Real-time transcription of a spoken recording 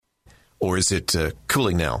Or is it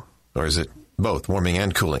cooling now? Or is it both, warming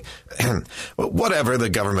and cooling? Whatever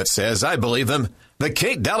the government says, I believe them. The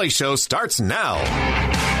Kate Daly Show starts now.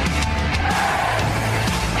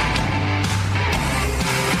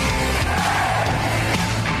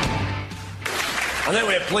 And then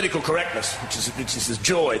we have political correctness, which is the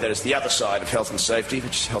joy that is the other side of health and safety,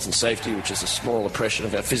 which is a small oppression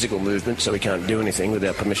of our physical movement, so we can't do anything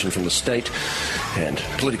without permission from the state. And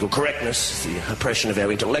political correctness, the oppression of our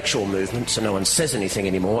intellectual movement, so no one says anything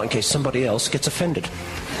anymore in case somebody else gets offended.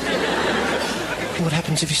 What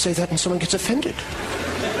happens if you say that and someone gets offended?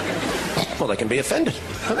 Well, they can be offended.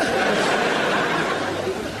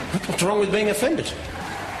 What's wrong with being offended?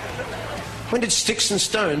 When did sticks and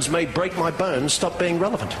stones may break my bones stop being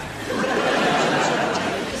relevant?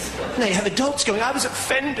 Now you have adults going, I was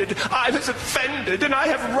offended, and I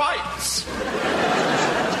have rights.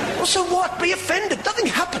 Well, so what? Be offended. Nothing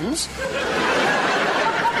happens.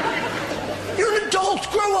 You're an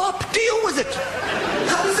adult. Grow up. Deal with it.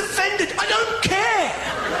 I was offended. I don't care.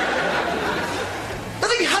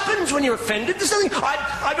 Nothing happens when you're offended. There's nothing.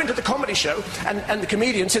 I went to the comedy show, and the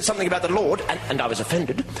comedian said something about the Lord, and I was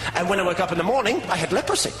offended. And when I woke up in the morning, I had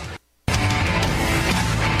leprosy. Hi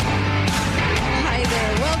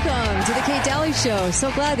there. Welcome to the Kate Daly Show.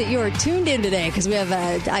 So glad that you are tuned in today because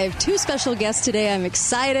I have two special guests today. I'm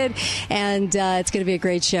excited, and it's going to be a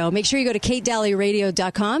great show. Make sure you go to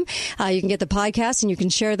katedalyradio.com. You can get the podcast, and you can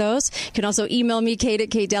share those. You can also email me,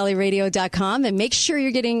 kate@katedalyradio.com, and make sure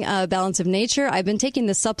you're getting Balance of Nature. I've been taking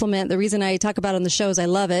this supplement. The reason I talk about it on the show is I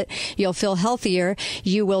love it. You'll feel healthier.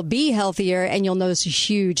 You will be healthier, and you'll notice a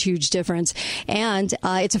huge, huge difference. And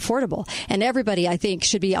it's affordable. And everybody, I think,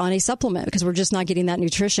 should be on a supplement because we're just not getting that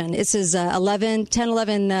nutrition. This is 11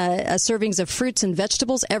 servings of fruits and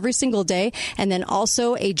vegetables every single day, and then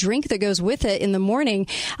also a drink that goes with it in the morning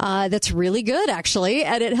that's really good, actually,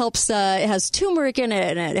 and it helps. It has turmeric in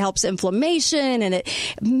it, and it helps inflammation, and it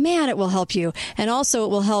will help you, and also it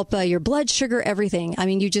will help your blood sugar, everything. I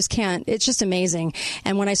mean, you just can't. It's just amazing.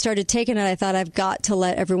 And when I started taking it, I thought I've got to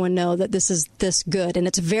let everyone know that this is this good, and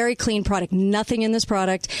it's a very clean product. Nothing in this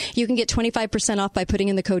product. You can get 25% off by putting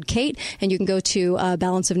in the code Kate, and you can go to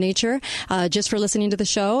Balance of Nature. Just for listening to the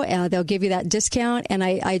show, they'll give you that discount, and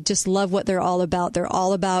I just love what they're all about. They're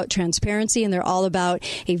all about transparency, and they're all about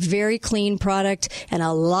a very clean product and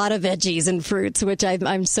a lot of veggies and fruits, which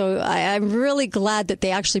I'm really glad that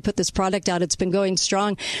they actually put this product out. It's been going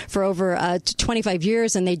strong for over 25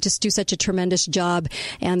 years, and they just do such a tremendous job,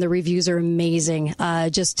 and the reviews are amazing.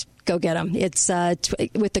 Just go get them. It's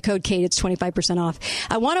with the code Kate, it's 25% off.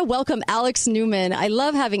 I want to welcome Alex Newman. I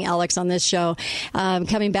love having Alex on this show,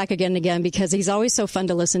 coming back again and again because he's always so fun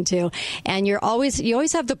to listen to. And you always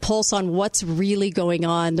have the pulse on what's really going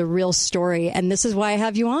on, the real story. And this is why I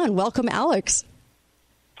have you on. Welcome, Alex.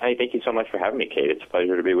 Hey, thank you so much for having me, Kate. It's a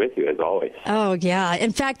pleasure to be with you, as always. Oh, yeah.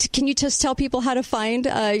 In fact, can you just tell people how to find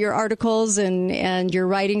your articles and your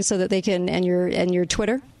writing so that they can, and your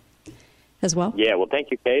Twitter as well? Yeah, well, thank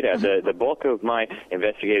you, Kate. The bulk of my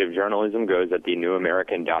investigative journalism goes at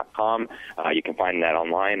thenewamerican.com. You can find that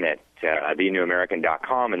online at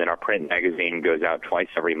thenewamerican.com, and then our print magazine goes out twice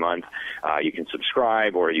every month. You can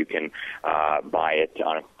subscribe, or you can buy it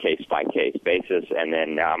on a case-by-case basis, and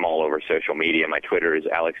then I'm all over social media. My Twitter is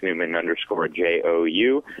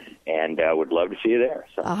AlexNewman_JOU, and would love to see you there.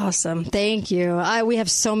 So. Awesome. Thank you. We have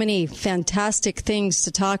so many fantastic things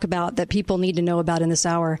to talk about that people need to know about in this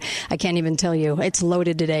hour. I can't even tell you. It's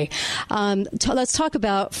loaded today. Let's talk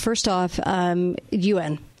about, first off,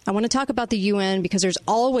 UN. I want to talk about the UN because there's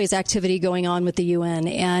always activity going on with the UN,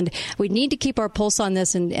 and we need to keep our pulse on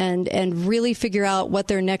this and really figure out what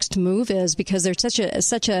their next move is because they're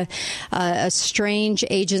such a strange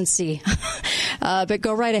agency. But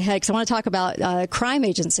go right ahead because I want to talk about crime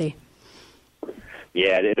agency.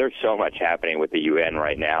 Yeah, there's so much happening with the UN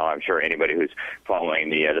right now. I'm sure anybody who's following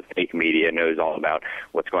the fake media knows all about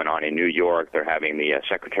what's going on in New York. They're having the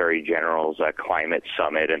Secretary General's climate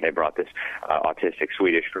summit, and they brought this autistic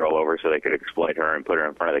Swedish girl over so they could exploit her and put her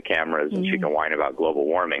in front of the cameras, and she can whine about global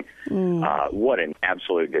warming. What an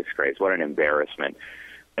absolute disgrace! What an embarrassment!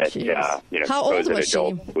 That, how old was she?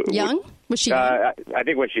 Young? Was she young? I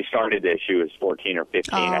think when she started this, she was 14 or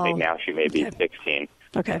 15. I think now she may be 16.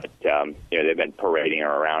 Okay. But, they've been parading her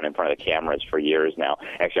around in front of the cameras for years now.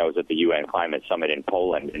 Actually, I was at the UN Climate Summit in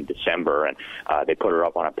Poland in December, and they put her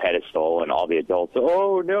up on a pedestal, and all the adults,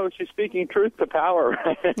 oh, no, she's speaking truth to power.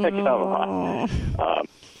 Come on.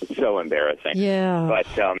 It's so embarrassing. Yeah. But,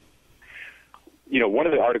 one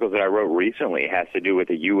of the articles that I wrote recently has to do with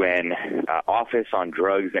the UN Office on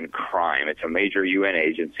Drugs and Crime. It's a major UN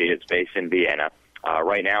agency. It's based in Vienna.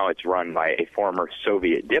 Right now, it's run by a former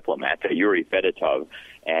Soviet diplomat, Yuri Fedotov,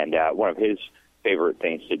 and one of his favorite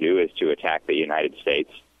things to do is to attack the United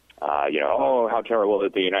States. How terrible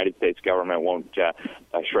that the United States government won't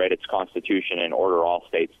shred its constitution and order all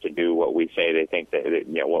states to do what we say they think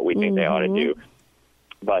what we think they ought to do.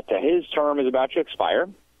 But his term is about to expire,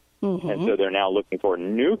 and so they're now looking for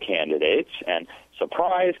new candidates. And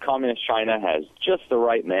surprise, Communist China has just the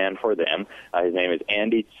right man for them. His name is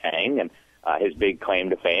Andy Tsang, and his big claim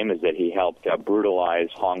to fame is that he helped brutalize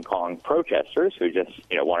Hong Kong protesters who just,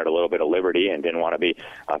 wanted a little bit of liberty and didn't want to be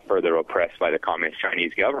further oppressed by the Communist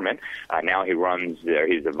Chinese government. Now he's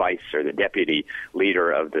the vice or the deputy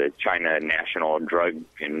leader of the China National Drug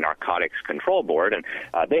and Narcotics Control Board, and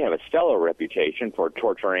they have a stellar reputation for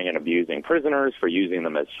torturing and abusing prisoners, for using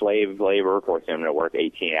them as slave labor, forcing them to work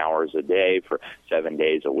 18 hours a day for 7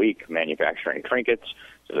 days a week, manufacturing trinkets.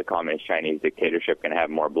 So the Communist Chinese dictatorship can have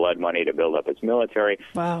more blood money to build up its military.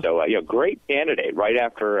 Wow. So, great candidate. Right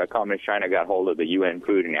after Communist China got hold of the UN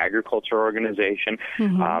Food and Agriculture Organization,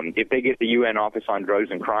 if they get the UN Office on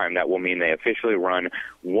Drugs and Crime, that will mean they officially run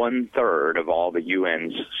 1/3 of all the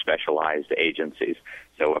UN's specialized agencies.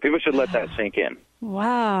 So people should let that sink in.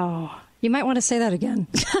 Wow. You might want to say that again.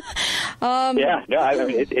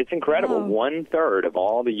 It's incredible. Wow. 1/3 of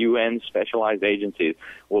all the UN specialized agencies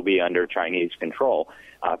will be under Chinese control.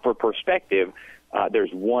 For perspective,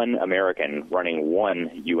 there's one American running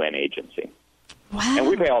one UN agency. Wow. And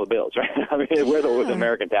we pay all the bills, right? I mean, we're the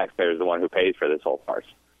American taxpayers, the one who pays for this whole farce.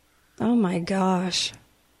 Oh, my gosh.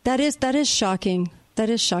 That is shocking. That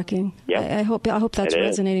is shocking. Yeah. I hope that's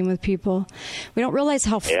resonating with people. We don't realize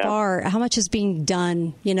how much is being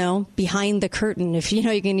done, behind the curtain. If you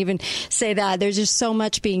can even say that, there's just so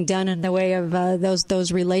much being done in the way of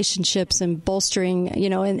those relationships and bolstering,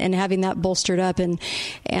 and having that bolstered up, and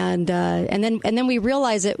then we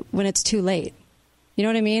realize it when it's too late. You know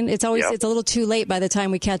what I mean? It's always it's a little too late by the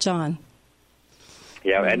time we catch on.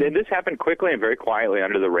 Yeah, and this happened quickly and very quietly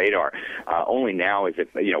under the radar. Only now is it,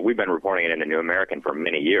 we've been reporting it in the New American for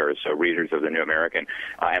many years, so readers of the New American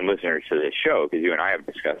and listeners to this show, because you and I have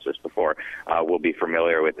discussed this before, will be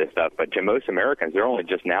familiar with this stuff. But to most Americans, they're only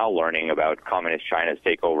just now learning about Communist China's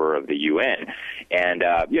takeover of the UN. And,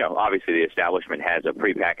 obviously the establishment has a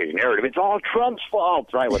prepackaged narrative. It's all Trump's fault,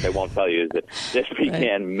 right? What they won't tell you is that this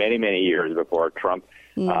began many, many years before Trump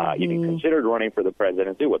even considered running for the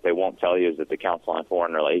presidency. What they won't tell you is that the Council on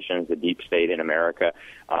Foreign Relations, the deep state in America,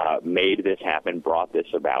 made this happen, brought this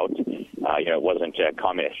about. It wasn't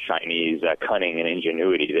Communist Chinese cunning and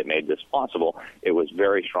ingenuity that made this possible. It was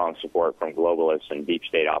very strong support from globalists and deep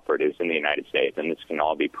state operatives in the United States, and this can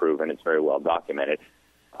all be proven. It's very well documented.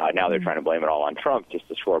 Now they're trying to blame it all on Trump just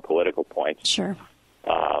to score political points. Sure.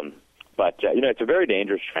 But it's a very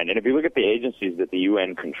dangerous trend. And if you look at the agencies that the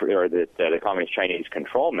UN control, or that the Communist Chinese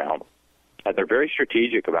control now, they're very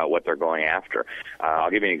strategic about what they're going after.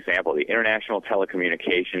 I'll give you an example. The International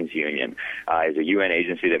Telecommunications Union is a UN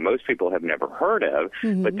agency that most people have never heard of,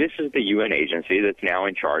 but this is the UN agency that's now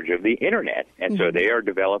in charge of the Internet. And so they are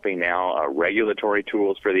developing now regulatory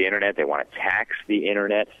tools for the Internet. They want to tax the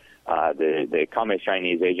Internet. The Communist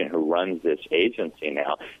Chinese agent who runs this agency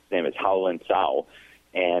now, his name is Hao-Lin Cao.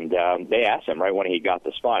 And they asked him right when he got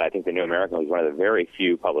the spot. I think the New American was one of the very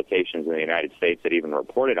few publications in the United States that even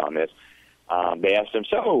reported on this. They asked him,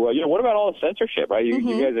 what about all the censorship, right? You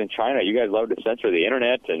guys in China, you guys love to censor the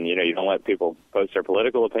Internet, and, you don't let people post their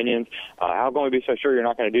political opinions. How can we be so sure you're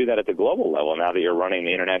not going to do that at the global level now that you're running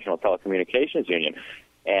the International Telecommunications Union?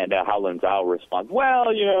 And Hao-Lin Cao responds,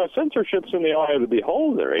 censorship's in the eye of the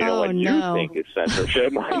beholder. You think is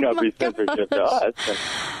censorship might not be censorship to us.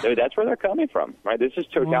 And that's where they're coming from, right? This is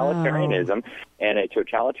totalitarianism and a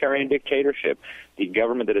totalitarian dictatorship. The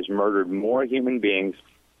government that has murdered more human beings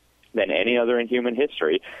than any other in human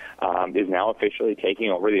history is now officially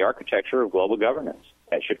taking over the architecture of global governance.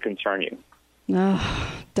 That should concern you.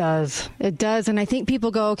 It does. It does. And I think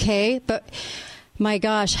people go, okay, but my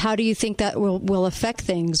gosh, how do you think that will affect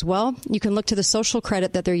things? Well, you can look to the social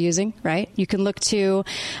credit that they're using, right? You can look to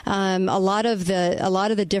a lot of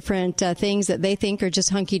the different things that they think are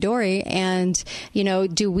just hunky dory, and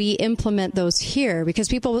do we implement those here? Because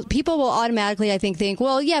people will automatically, I think,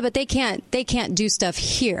 well, yeah, but they can't do stuff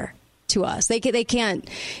here to us. They can't,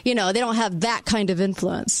 they don't have that kind of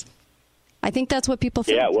influence. I think that's what people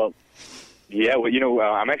think. Yeah,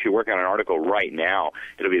 well, I'm actually working on an article right now.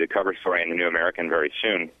 It'll be the cover story in the New American very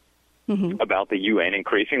soon. about the UN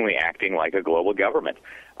increasingly acting like a global government.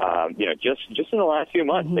 Just in the last few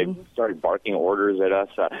months, they've started barking orders at us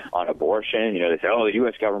on abortion. They say, the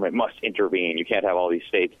U.S. government must intervene. You can't have all these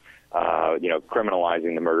states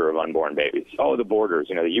criminalizing the murder of unborn babies. The borders.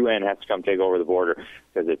 The UN has to come take over the border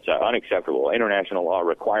because it's unacceptable. International law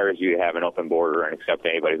requires you to have an open border and accept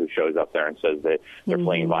anybody who shows up there and says that they're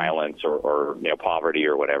fleeing violence or poverty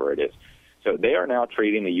or whatever it is. So they are now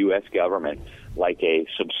treating the U.S. government like a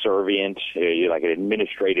subservient, like an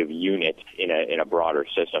administrative unit in a broader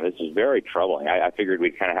system. This is very troubling. I figured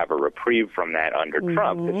we'd kind of have a reprieve from that under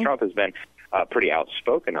Trump, because Trump has been pretty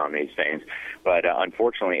outspoken on these things, but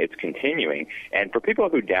unfortunately it's continuing. And for people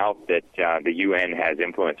who doubt that the UN has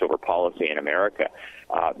influence over policy in America,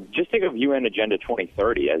 just think of UN Agenda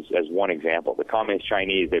 2030 as one example. The Communist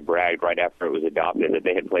Chinese, they bragged right after it was adopted that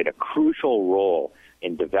they had played a crucial role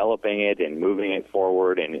in developing it and moving it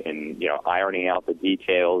forward and ironing out the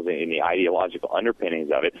details and the ideological underpinnings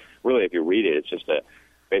of it. Really, if you read it, it's just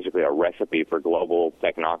basically a recipe for global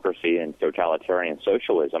technocracy and totalitarian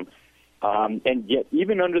socialism. And yet,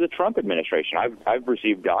 even under the Trump administration, I've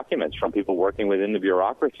received documents from people working within the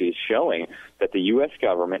bureaucracies showing that the U.S.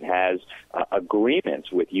 government has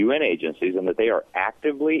agreements with UN agencies and that they are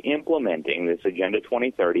actively implementing this Agenda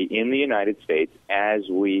 2030 in the United States as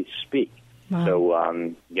we speak. Wow. So,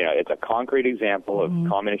 it's a concrete example of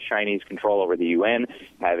Communist Chinese control over the UN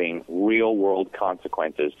having real-world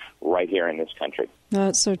consequences right here in this country.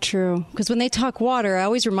 That's so true. Because when they talk water, I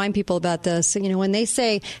always remind people about this. When they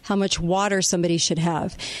say how much water somebody should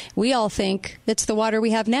have, we all think it's the water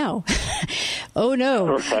we have now. Oh,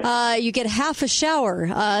 no. You get half a shower.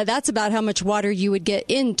 That's about how much water you would get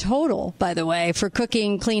in total, by the way, for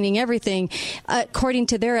cooking, cleaning, everything, according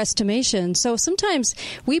to their estimation. So sometimes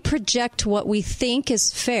we project what we think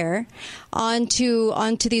is fair onto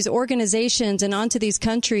these organizations and onto these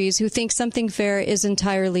countries who think something fair is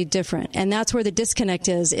entirely different. And that's where the disconnect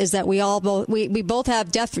is that we both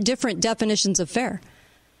have different definitions of fair,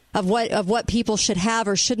 of what people should have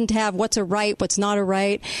or shouldn't have, what's a right, what's not a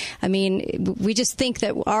right. I mean, we just think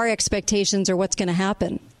that our expectations are what's going to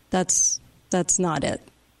happen. That's not it.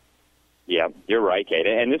 Yeah, you're right, Kate.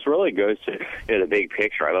 And this really goes to the big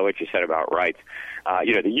picture. I love what you said about rights.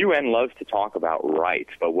 The UN loves to talk about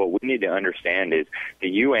rights, but what we need to understand is the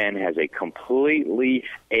UN has a completely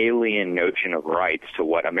alien notion of rights to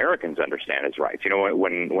what Americans understand as rights.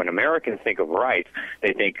 When Americans think of rights,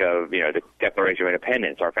 they think of, the Declaration of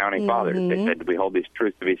Independence, our founding fathers. They said we hold these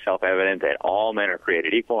truths to be self-evident, that all men are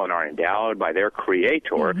created equal and are endowed by their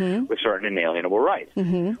creator with certain inalienable rights.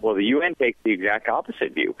 Well, the UN takes the exact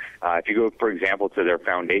opposite view. If you go, for example, to their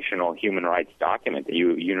foundational human rights document, the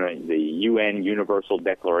UN Universal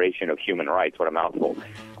Declaration of Human Rights, what a mouthful.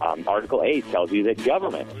 Article 8 tells you that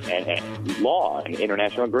government and law and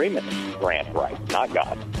international agreements grant rights, not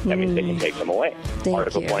God. That means they can take them away.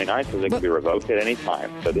 Article 29 says they can be revoked at any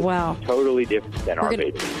time. So this is totally different than our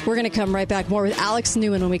baby. We're going to come right back. More with Alex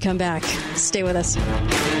Newman when we come back. Stay with us.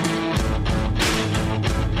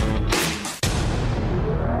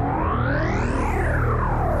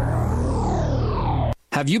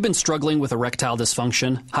 Have you been struggling with erectile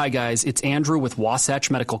dysfunction? Hi guys, it's Andrew with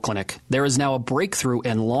Wasatch Medical Clinic. There is now a breakthrough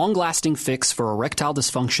and long-lasting fix for erectile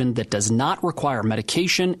dysfunction that does not require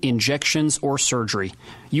medication, injections, or surgery.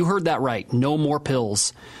 You heard that right, no more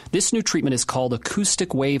pills. This new treatment is called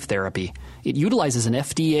acoustic wave therapy. It utilizes an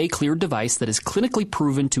FDA-cleared device that is clinically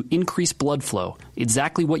proven to increase blood flow,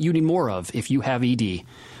 exactly what you need more of if you have ED.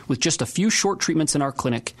 With just a few short treatments in our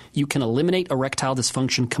clinic, you can eliminate erectile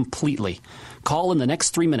dysfunction completely. Call in the next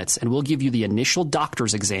 3 minutes and we'll give you the initial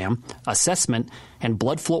doctor's exam, assessment, and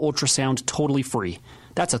blood flow ultrasound totally free.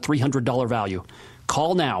 That's a $300 value.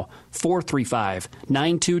 Call now,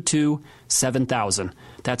 435-922-7000.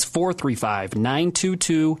 That's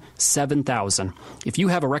 435-922-7000. If you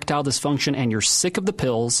have erectile dysfunction and you're sick of the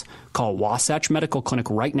pills, call Wasatch Medical Clinic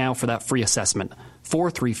right now for that free assessment.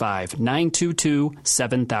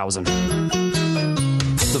 435-922-7000.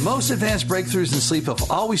 The most advanced breakthroughs in sleep have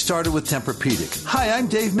always started with Tempur-Pedic. Hi, I'm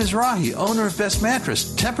Dave Mizrahi, owner of Best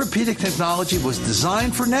Mattress. Tempur-Pedic technology was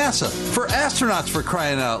designed for NASA, for astronauts, for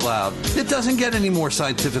crying out loud. It doesn't get any more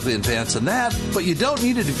scientifically advanced than that, but you don't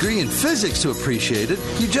need a degree in physics to appreciate it.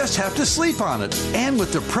 You just have to sleep on it. And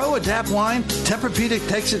with the Pro Adapt line, Tempur-Pedic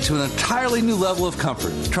takes it to an entirely new level of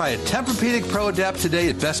comfort. Try a Tempur-Pedic Pro Adapt today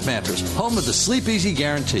at Best Mattress, home of the Sleep Easy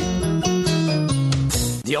Guarantee.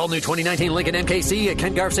 The all-new 2019 Lincoln MKC at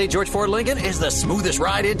Ken Garff St. George Ford Lincoln is the smoothest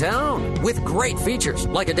ride in town, with great features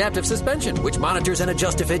like adaptive suspension, which monitors and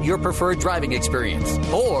adjusts to fit your preferred driving experience,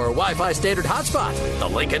 or Wi-Fi standard hotspot. The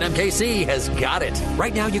Lincoln MKC has got it.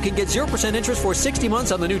 Right now, you can get 0% interest for 60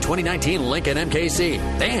 months on the new 2019 Lincoln MKC,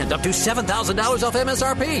 and up to $7,000 off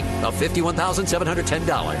MSRP of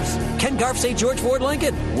 $51,710. Ken Garff St. George Ford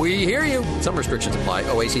Lincoln. We hear you. Some restrictions apply.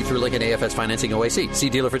 OAC through Lincoln AFS Financing OAC. See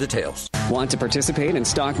dealer for details. Want to participate in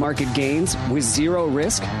stock market gains with zero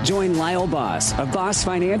risk? Join Lyle Boss of Boss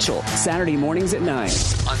Financial, Saturday mornings at 9.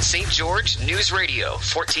 On St. George News Radio,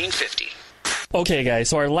 1450. Okay, guys,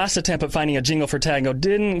 so our last attempt at finding a jingle for Tag & Go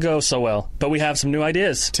didn't go so well, but we have some new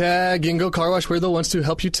ideas. Tag & Go Car Wash, we're the ones to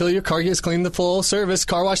help you till your car gets clean. The full service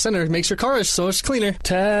car wash center makes your car so much cleaner.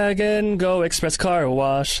 Tag & Go Express Car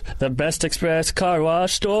Wash, the best express car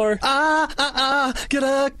wash store. Get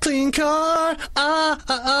a clean car.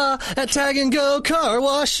 At Tag & Go Car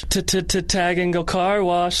Wash. Tag & Go Car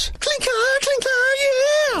Wash. Clean car,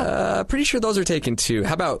 yeah! Pretty sure those are taken too.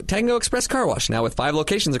 How about Tag & Go Express Car Wash, now with 5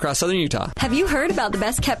 locations across southern Utah. Have you heard about the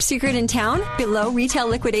best kept secret in town? Below retail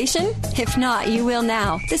liquidation? If not, you will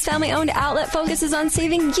now. This family-owned outlet focuses on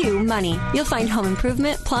saving you money. You'll find home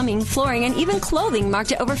improvement, plumbing, flooring, and even clothing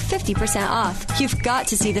marked at over 50% off. You've got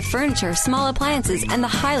to see the furniture, small appliances, and the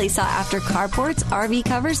highly sought-after carports, RV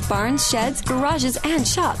covers, barns, sheds, garages, and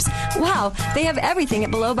shops. Wow, they have everything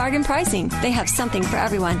at below bargain pricing. They have something for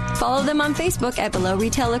everyone. Follow them on Facebook at Below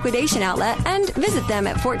Retail Liquidation Outlet and visit them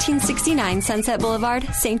at 1469 Sunset Boulevard,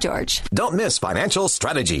 St. George. Don't miss Financial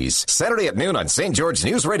Strategies, Saturday at noon on St. George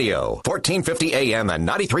News Radio, 1450 AM and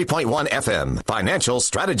 93.1 FM. Financial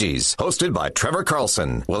Strategies, hosted by Trevor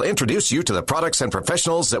Carlson, will introduce you to the products and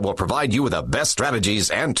professionals that will provide you with the best strategies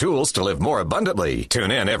and tools to live more abundantly.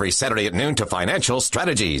 Tune in every Saturday at noon to Financial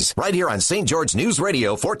Strategies, right here on St. George News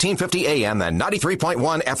Radio, 1450 AM and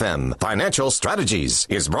 93.1 FM. Financial Strategies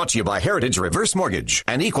is brought to you by Heritage Reverse Mortgage,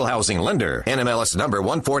 an equal housing lender. NMLS number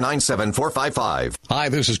 1497455. Hi,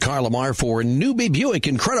 this is Carl Lamar for Newbie Buick.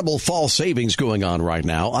 Incredible fall savings going on right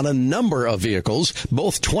now on a number of vehicles,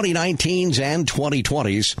 both 2019s and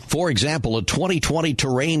 2020s. For example, a 2020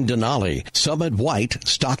 Terrain Denali, Summit White,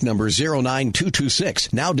 stock number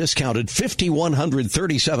 09226, now discounted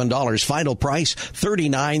 $5,137, final price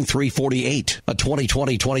 $39,348. A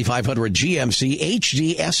 2020 2500 GMC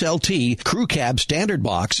HD SLT Crew Cab Standard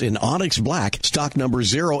Box in Onyx Black, stock number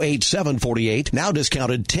 08748, now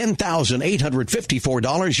discounted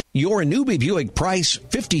 $10,854. Your Newbie Buick price,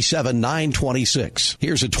 $57,926.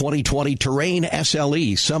 Here's a 2020 Terrain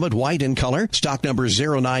SLE Summit White in color, stock number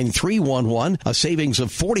 09311, a savings of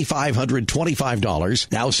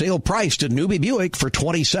 $4,525. Now sale priced at Newbie Buick for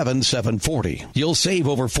 $27,740. You'll save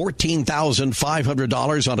over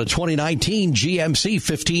 $14,500 on a 2019 GMC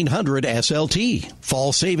 1500 SLT.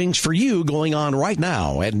 Fall savings for you going on right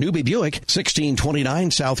now at Newbie Buick,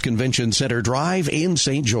 1629 South Convention Center Drive in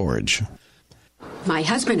St. George. My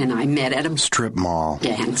husband and I met at a strip mall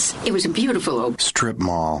dance. It was a beautiful strip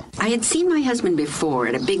mall. I had seen my husband before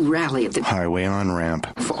at a big rally at the highway on-ramp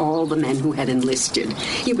for all the men who had enlisted.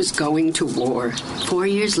 He was going to war. 4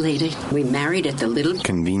 years later, we married at the little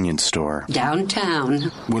convenience store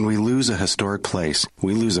downtown. When we lose a historic place,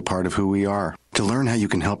 we lose a part of who we are. To learn how you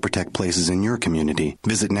can help protect places in your community,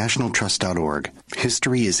 visit nationaltrust.org.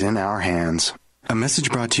 History is in our hands. A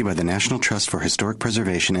message brought to you by the National Trust for Historic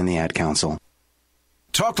Preservation and the Ad Council.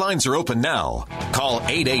 Talk lines are open now. Call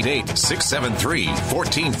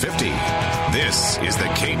 888-673-1450. This is the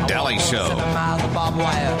Kate Daly Show. 7 miles of barbed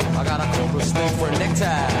wire. I got a cobra snake for a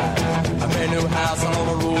necktie. A brand new house on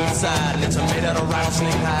the roadside. And it's made out of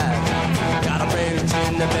rattlesnake hide. Got a brand new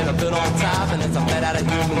chin that been a bit on top. And it's made out of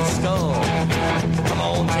human skull. Come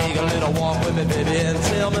on, take a little walk with me, baby, and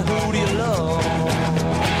tell me, who do you love?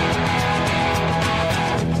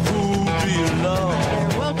 Who do you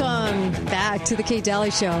love? Welcome back to the Kate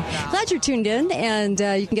Daly Show. Glad you're tuned in, and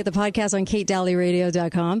you can get the podcast on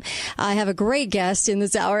KateDalyRadio.com. I have a great guest in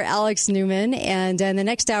this hour, Alex Newman, and in the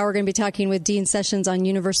next hour, we're going to be talking with Dean Sessions on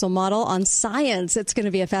Universal Model on science. It's going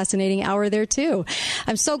to be a fascinating hour there, too.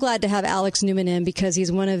 I'm so glad to have Alex Newman in because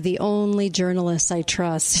he's one of the only journalists I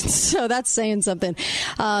trust. So that's saying something,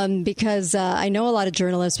 because I know a lot of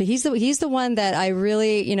journalists, but he's the one that I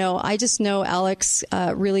really, I just know Alex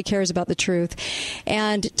really cares about the truth.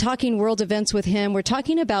 And talking world events with him, we're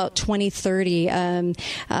talking about 2030,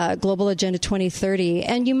 Global Agenda 2030.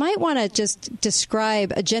 And you might want to just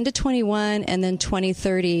describe Agenda 21 and then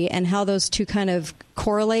 2030 and how those two kind of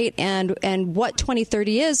correlate and what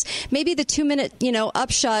 2030 is. Maybe the 2-minute,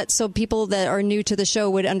 upshot so people that are new to the show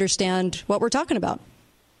would understand what we're talking about.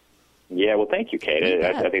 Yeah, well, thank you, Kate.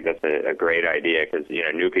 I think that's a great idea because,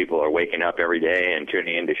 new people are waking up every day and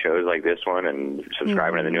tuning into shows like this one and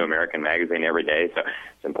subscribing to the New American Magazine every day. So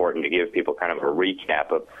it's important to give people kind of a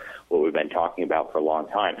recap of what we've been talking about for a long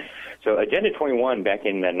time. So Agenda 21, back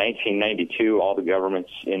in 1992, all the governments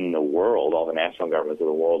in the world, all the national governments of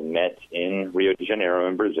the world met in Rio de Janeiro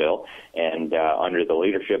in Brazil, and under the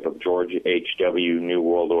leadership of George H.W. New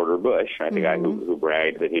World Order Bush, right, the guy who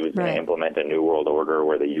bragged that he was going to implement a New World Order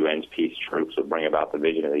where the UN's peace troops would bring about the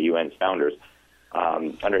vision of the UN's founders.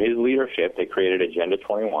 Under his leadership, they created Agenda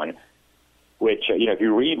 21, which, if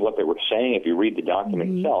you read what they were saying, if you read the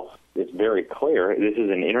document itself, it's very clear. This is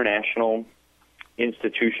an international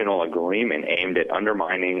institutional agreement aimed at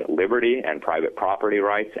undermining liberty and private property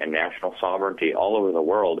rights and national sovereignty all over the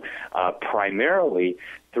world, primarily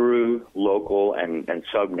through local and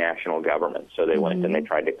subnational governments. So they went and they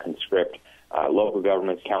tried to conscript local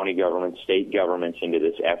governments, county governments, state governments into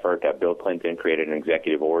this effort. Bill Clinton created an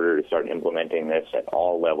executive order to start implementing this at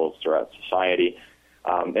all levels throughout society.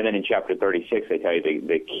 And then in Chapter 36, they tell you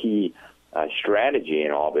the key strategy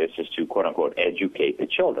in all this is to, quote-unquote, educate the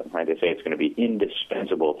children. Right? They say it's going to be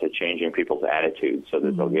indispensable to changing people's attitudes so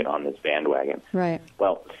that they'll get on this bandwagon. Right.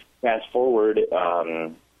 Well, fast forward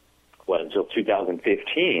until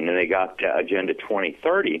 2015, and they got Agenda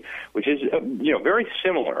 2030, which is very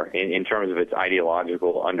similar in terms of its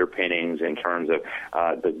ideological underpinnings, in terms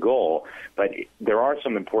of the goal. But there are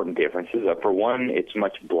some important differences. For one, it's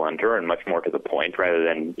much blunter and much more to the point. Rather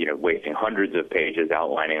than wasting hundreds of pages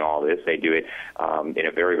outlining all this, they do it in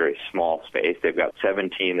a very, very small space. They've got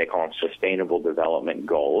 17, they call them Sustainable Development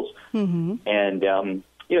Goals, and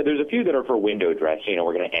there's a few that are for window dressing.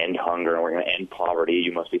 We're going to end hunger and we're going to end poverty.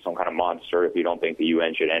 You must be some kind of monster if you don't think the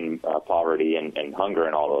UN should end poverty and hunger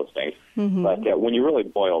and all those things. But when you really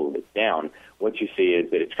boil it down, what you see is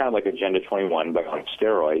that it's kind of like Agenda 21, but on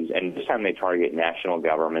steroids. And this time they target national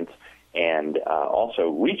governments and also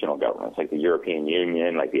regional governments, like the European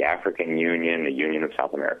Union, like the African Union, the Union of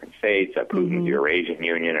South American States, Putin's Eurasian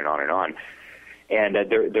Union, and on and on. And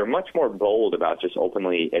they're much more bold about just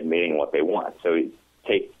openly admitting what they want. So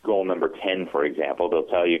take goal number 10, for example. They'll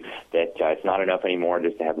tell you that it's not enough anymore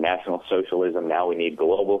just to have national socialism. Now we need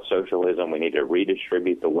global socialism. We need to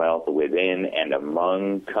redistribute the wealth within and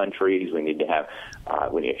among countries. We need to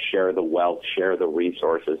share the wealth, share the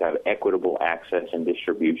resources, have equitable access and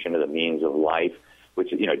distribution of the means of life,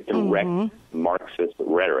 which is, direct Marxist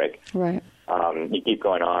rhetoric. Right. You keep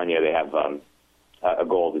going on. They have a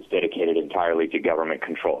goal that's dedicated entirely to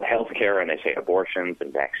government-controlled health care, and they say abortions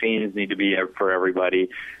and vaccines need to be for everybody.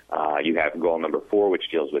 You have goal number 4,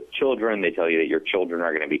 which deals with children. They tell you that your children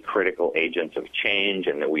are going to be critical agents of change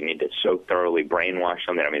and that we need to so thoroughly brainwash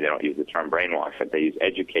them. They don't use the term brainwash, but they use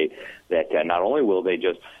educate, that not only will they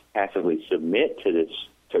just passively submit to this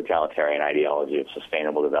totalitarian ideology of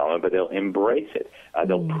sustainable development, but they'll embrace it.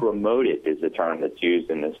 They'll promote it, is the term that's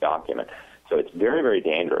used in this document. So it's very, very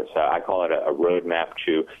dangerous. I call it a roadmap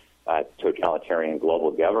to totalitarian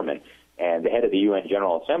global government. And the head of the UN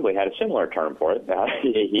General Assembly had a similar term for it.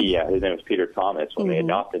 His name was Peter Thomas when they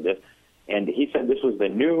adopted this. And he said this was the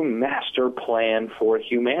new master plan for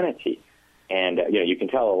humanity. And, you can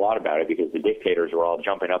tell a lot about it because the dictators were all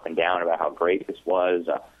jumping up and down about how great this was.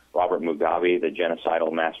 Robert Mugabe, the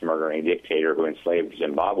genocidal mass-murdering dictator who enslaved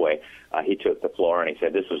Zimbabwe, he took the floor and he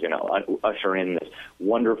said this was going to usher in this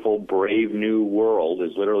wonderful, brave new world,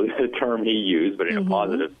 is literally the term he used, but in a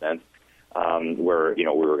positive sense, where, we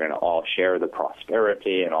were going to all share the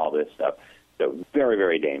prosperity and all this stuff. So very,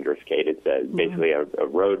 very dangerous, Kate. It's basically a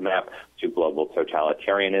roadmap to global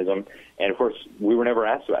totalitarianism. And, of course, we were never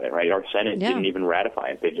asked about it, right? Our Senate didn't even ratify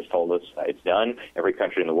it. They just told us it's done. Every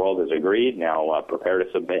country in the world has agreed. Now prepare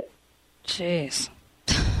to submit. Jeez.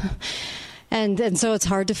 And so it's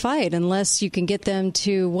hard to fight unless you can get them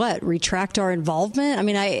to, retract our involvement? I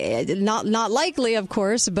mean, not likely, of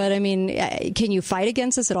course, but, I mean, can you fight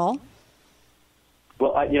against this at all?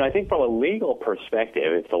 Well, I think from a legal perspective,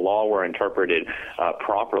 if the law were interpreted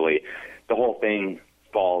properly, the whole thing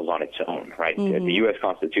falls on its own, right? The U.S.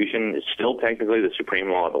 Constitution is still technically the supreme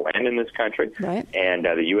law of the land in this country, and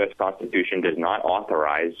the U.S. Constitution does not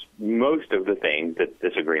authorize most of the things that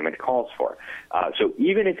this agreement calls for. So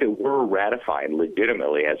even if it were ratified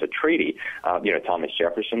legitimately as a treaty, Thomas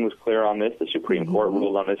Jefferson was clear on this. The Supreme Court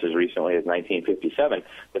ruled on this as recently as 1957.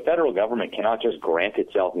 The federal government cannot just grant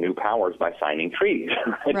itself new powers by signing treaties.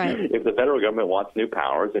 Right? If the federal government wants new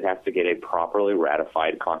powers, it has to get a properly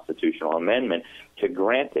ratified constitutional amendment to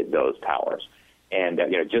grant it those powers. And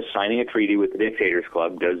just signing a treaty with the Dictators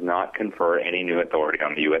Club does not confer any new authority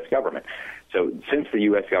on the U.S. government. So since the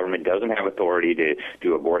U.S. government doesn't have authority to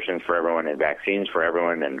do abortions for everyone and vaccines for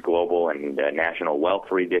everyone and global and national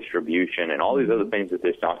wealth redistribution and all these other things that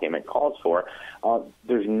this document calls for,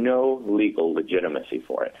 there's no legal legitimacy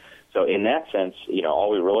for it. So in that sense,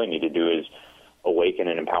 all we really need to do is awaken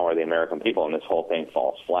and empower the American people, and this whole thing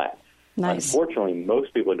falls flat. Nice. Unfortunately,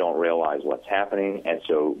 most people don't realize what's happening, and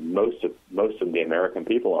so most of the American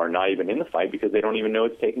people are not even in the fight because they don't even know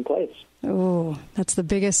it's taking place. Oh, that's the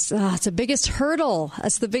biggest. It's the biggest hurdle.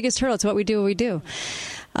 That's the biggest hurdle. It's what we do.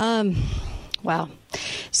 Wow.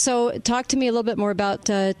 So talk to me a little bit more about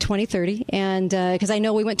 2030, and because I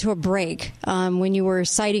know we went to a break when you were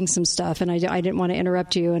citing some stuff, and I didn't want to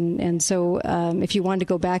interrupt you, and so if you wanted to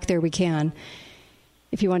go back there, we can.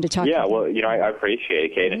 If you wanted to talk. Yeah, well, I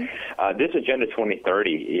appreciate it, Kate. Mm-hmm. This Agenda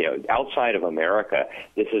 2030, outside of America,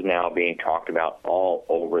 this is now being talked about all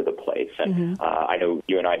over the place. And I know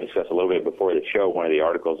you and I discussed a little bit before the show one of the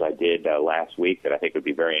articles I did last week that I think would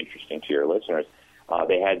be very interesting to your listeners.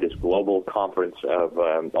 They had this global conference of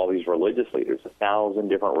all these religious leaders. 1,000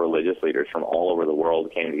 different religious leaders from all over the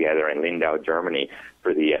world came together in Lindau, Germany,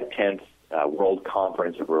 for the 10th World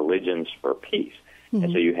Conference of Religions for Peace. Mm-hmm.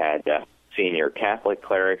 And so you had senior Catholic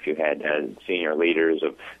clerics, you had senior leaders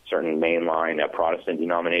of certain mainline Protestant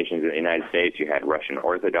denominations in the United States, you had Russian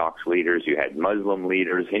Orthodox leaders, you had Muslim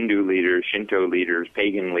leaders, Hindu leaders, Shinto leaders,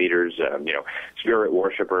 pagan leaders, spirit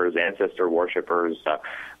worshipers, ancestor worshipers,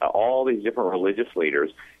 all these different religious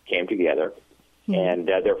leaders came together. And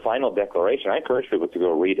their final declaration, I encourage people to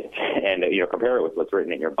go read it and compare it with what's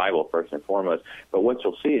written in your Bible first and foremost. But what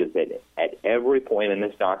you'll see is that at every point in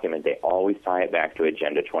this document, they always tie it back to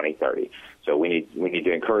Agenda 2030. So we need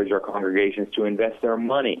to encourage our congregations to invest their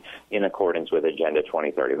money in accordance with Agenda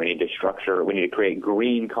 2030. We need to create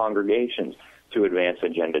green congregations to advance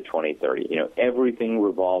Agenda 2030. Everything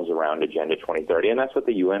revolves around Agenda 2030, and that's what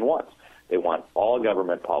the UN wants. They want all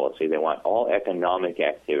government policy. They want all economic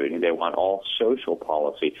activity. They want all social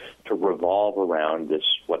policy to revolve around this,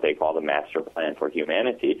 what they call the master plan for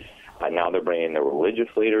humanity. Now they're bringing the religious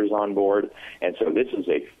leaders on board. And so this is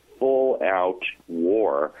a full-out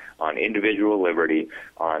war on individual liberty,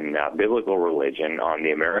 on biblical religion, on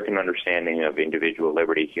the American understanding of individual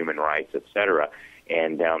liberty, human rights, etc.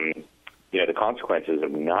 And the consequences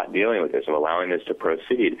of not dealing with this, of allowing this to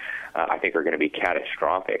proceed, I think are going to be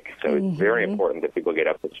catastrophic. So it's very important that people get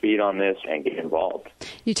up to speed on this and get involved.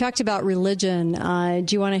 You talked about religion.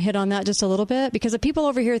 Do you want to hit on that just a little bit? Because the people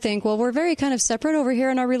over here think, well, we're very kind of separate over here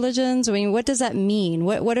in our religions. I mean, what does that mean?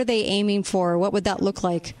 What are they aiming for? What would that look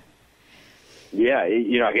like? Yeah,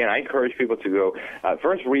 again, I encourage people to go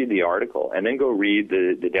first read the article and then go read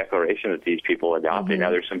the declaration that these people adopted. Now,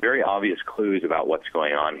 there's some very obvious clues about what's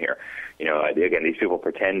going on here. Again, these people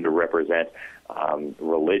pretend to represent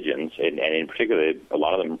religions, and in particular, a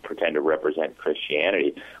lot of them pretend to represent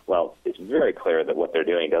Christianity. Well, it's very clear that what they're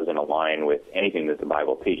doing doesn't align with anything that the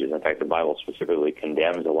Bible teaches. In fact, the Bible specifically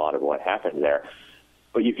condemns a lot of what happened there.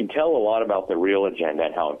 But you can tell a lot about the real agenda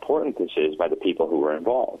and how important this is by the people who were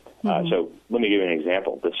involved. So let me give you an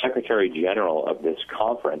example. The Secretary General of this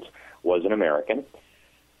conference was an American,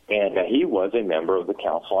 and he was a member of the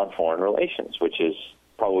Council on Foreign Relations, which is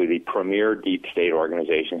probably the premier deep state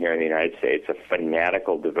organization here in the United States, a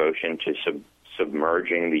fanatical devotion to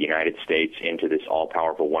submerging the United States into this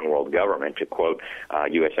all-powerful one-world government, to quote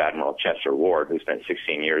U.S. Admiral Chester Ward, who spent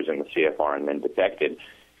 16 years in the CFR and then defected.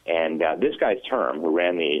 And this guy's term, who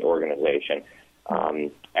ran the organization,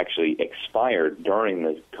 actually expired during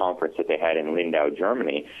the conference that they had in Lindau,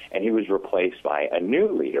 Germany, and he was replaced by a new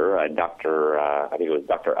leader, I think it was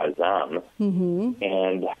Dr. Azam,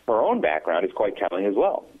 and her own background is quite telling as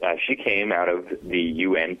well. She came out of the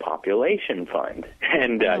UN Population Fund,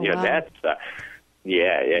 and that's...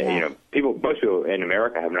 most people in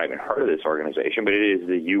America have not even heard of this organization, but it is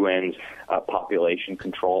the UN's population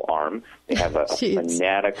control arm. They have a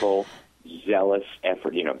fanatical, zealous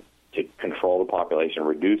effort, to control the population,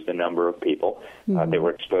 reduce the number of people. They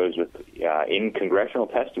were exposed in congressional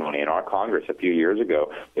testimony in our Congress a few years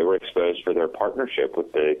ago. They were exposed for their partnership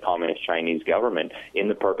with the Communist Chinese government in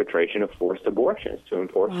the perpetration of forced abortions to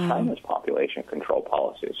enforce China's population control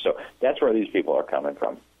policies. So that's where these people are coming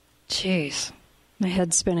from. Jeez. My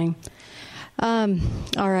head's spinning. All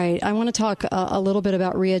right. I want to talk a little bit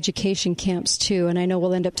about re-education camps, too. And I know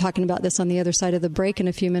we'll end up talking about this on the other side of the break in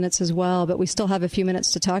a few minutes as well. But we still have a few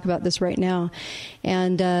minutes to talk about this right now.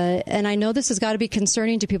 And I know this has got to be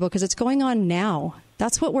concerning to people because it's going on now.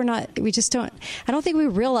 That's what I don't think we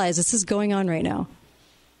realize this is going on right now.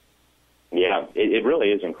 Yeah, it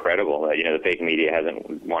really is incredible. The fake media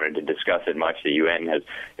hasn't wanted to discuss it much. The UN has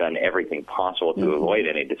done everything possible to avoid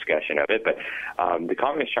any discussion of it. But the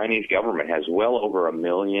Communist Chinese government has well over 1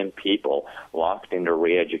 million people locked into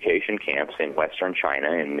re-education camps in Western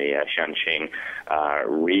China, in the Shanxing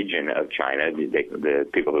region of China. The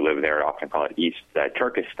people who live there often call it East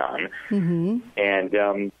Turkestan. Mm-hmm.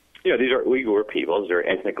 And these are Uyghur peoples. They're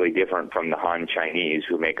ethnically different from the Han Chinese,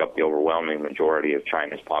 who make up the overwhelming majority of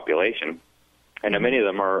China's population. And many of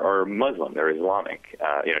them are Muslim. They're Islamic.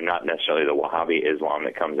 Not necessarily the Wahhabi Islam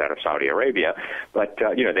that comes out of Saudi Arabia, but,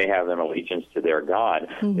 they have an allegiance to their God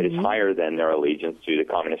that is higher than their allegiance to the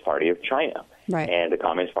Communist Party of China. Right. And the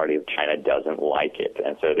Communist Party of China doesn't like it.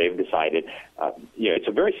 And so they've decided, it's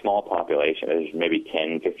a very small population. There's maybe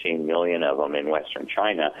 10, 15 million of them in Western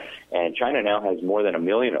China. And China now has more than 1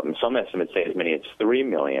 million of them. Some estimates say as many as 3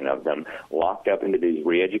 million of them locked up into these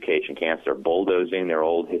re-education camps. They're bulldozing their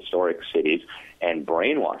old historic cities and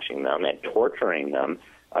brainwashing them and torturing them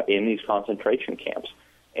in these concentration camps.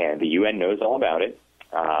 And the UN knows all about it.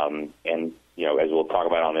 As we'll talk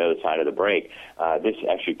about on the other side of the break, this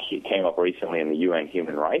actually came up recently in the UN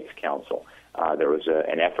Human Rights Council. There was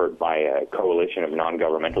an effort by a coalition of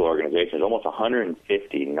non-governmental organizations, almost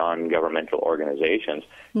 150 non-governmental organizations,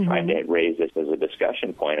 trying to raise this as a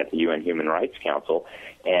discussion point at the UN Human Rights Council.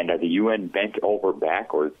 And the UN bent over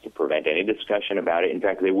backwards to prevent any discussion about it. In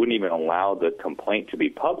fact, they wouldn't even allow the complaint to be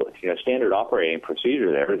published. Standard operating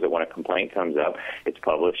procedure there is that when a complaint comes up, it's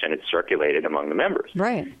published and it's circulated among the members.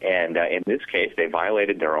 Right. And in this case, they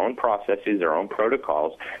violated their own processes, their own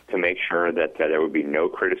protocols to make sure that there would be no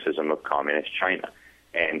criticism of communist China.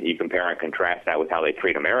 And you compare and contrast that with how they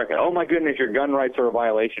treat America. Oh, my goodness, your gun rights are a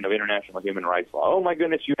violation of international human rights law. Oh, my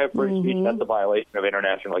goodness, you have free speech. That's a violation of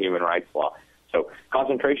international human rights law. So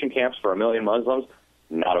concentration camps for 1 million Muslims,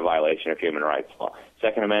 not a violation of human rights law.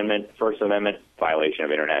 Second Amendment, First Amendment, violation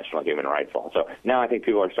of international human rights law. So now I think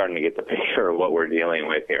people are starting to get the picture of what we're dealing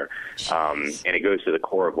with here. And it goes to the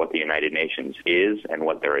core of what the United Nations is and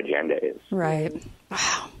what their agenda is. Right.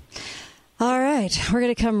 Wow. All right, we're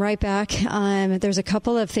going to come right back. There's a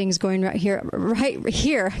couple of things going on here. I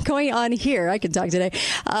can talk today.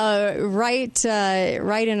 Right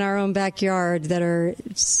in our own backyard that are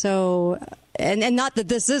so, and not that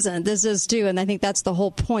this isn't. This is too, and I think that's the whole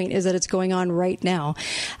point, is that it's going on right now.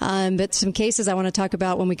 But some cases I want to talk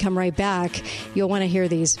about when we come right back. You'll want to hear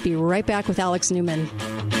these. Be right back with Alex Newman.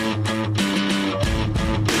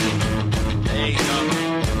 There you go.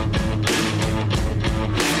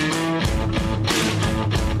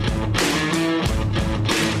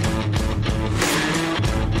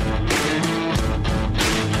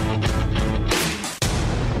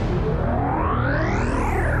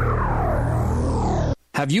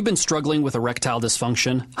 Have you been struggling with erectile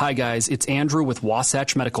dysfunction? Hi guys, it's Andrew with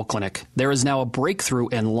Wasatch Medical Clinic. There is now a breakthrough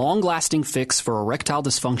and long-lasting fix for erectile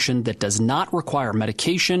dysfunction that does not require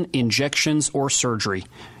medication, injections, or surgery.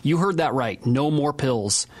 You heard that right, no more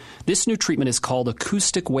pills. This new treatment is called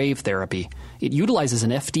acoustic wave therapy. It utilizes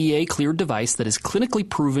an FDA-cleared device that is clinically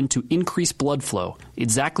proven to increase blood flow,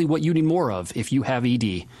 exactly what you need more of if you have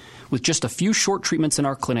ED. With just a few short treatments in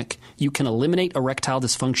our clinic, you can eliminate erectile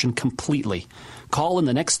dysfunction completely. Call in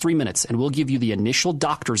the next 3 minutes and we'll give you the initial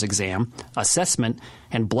doctor's exam, assessment,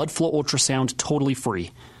 and blood flow ultrasound totally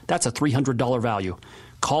free. That's a $300 value.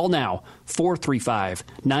 Call now,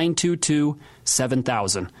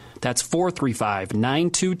 435-922-7000. That's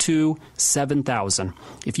 435-922-7000.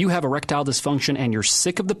 If you have erectile dysfunction and you're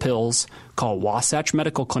sick of the pills, call Wasatch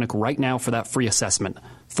Medical Clinic right now for that free assessment.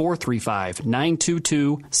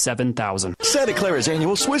 435-922-7000. Santa Clara's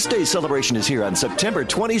annual Swiss Days celebration is here on September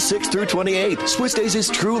 26th through 28th. Swiss Days is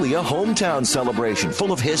truly a hometown celebration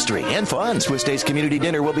full of history and fun. Swiss Days community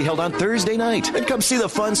dinner will be held on Thursday night. And come see the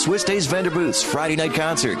fun Swiss Days vendor booths, Friday night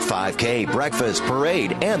concert, 5K, breakfast,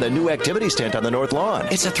 parade, and the new activities tent on the North Lawn.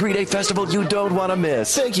 It's a 3-day festival you don't want to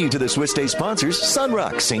miss. Thank you to the Swiss Days sponsors,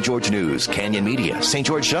 Sunrock, St. George News, Canyon Media, St.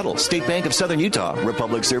 George Shuttle, State Bank of Southern Utah,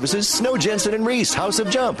 Republic Services, Snow Jensen and Reese, House of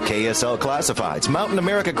Jump, KSL Classifieds, Mountain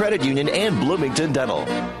America Credit Union, and Bloomington Dental.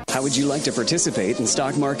 How would you like to participate in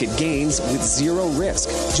stock market gains with zero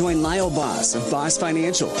risk? Join Lyle Boss of Boss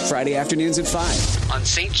Financial, Friday afternoons at 5. On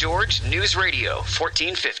St. George News Radio,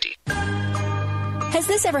 1450. Has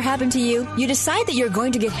this ever happened to you? You decide that you're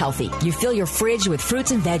going to get healthy. You fill your fridge with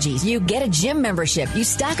fruits and veggies. You get a gym membership. You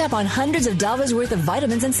stock up on hundreds of dollars worth of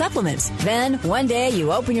vitamins and supplements. Then, one day,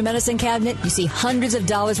 you open your medicine cabinet, you see hundreds of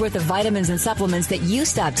dollars worth of vitamins and supplements that you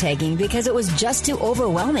stopped taking because it was just too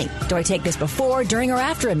overwhelming. Do I take this before, during, or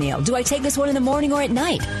after a meal? Do I take this one in the morning or at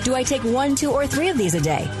night? Do I take 1, 2, or 3 of these a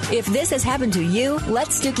day? If this has happened to you, let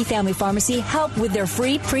Stookie Family Pharmacy help with their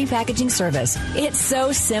free pre-packaging service. It's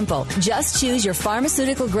so simple. Just choose your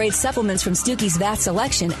pharmaceutical-grade supplements from Stookie's vast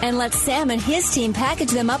selection and let Sam and his team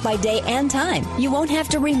package them up by day and time. You won't have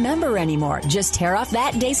to remember anymore. Just tear off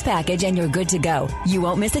that day's package and you're good to go. You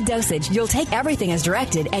won't miss a dosage. You'll take everything as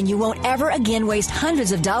directed, and you won't ever again waste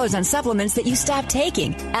hundreds of dollars on supplements that you stopped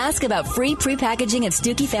taking. Ask about free pre-packaging at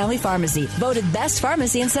Stookie Family Pharmacy, voted best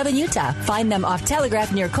pharmacy in Southern Utah. Find them off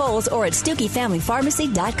Telegraph near Kohl's or at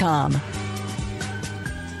StookieFamilyPharmacy.com.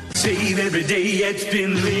 Save every day at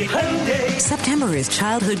Finley Hyundai. September is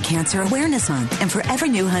Childhood Cancer Awareness Month, and for every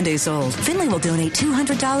new Hyundai sold, Finley will donate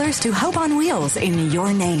 $200 to Hope on Wheels in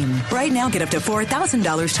your name. Right now, get up to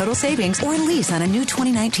 $4,000 total savings or lease on a new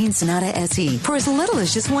 2019 Sonata SE for as little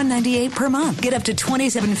as just $198 per month. Get up to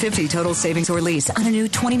 $2,750 total savings or lease on a new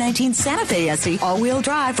 2019 Santa Fe SE all-wheel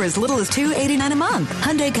drive for as little as $289 a month.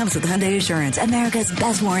 Hyundai comes with Hyundai Assurance, America's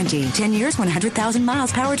best warranty. 10 years, 100,000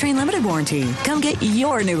 miles powertrain limited warranty. Come get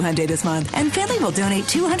your new Hyundai this month, and Finley will donate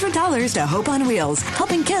 $200 to Hope on Wheels,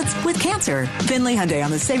 helping kids with cancer. Finley Hyundai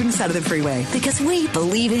on the savings side of the freeway, because we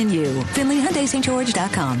believe in you.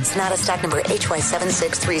 FinleyHyundaiSt. Sonata stock number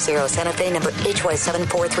HY7630, Santa Fe number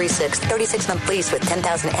HY7436, 36-month lease with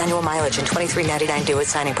 10,000 annual mileage and $23.99 due at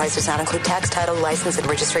signing. Price does not include tax, title, license, and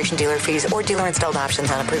registration dealer fees or dealer installed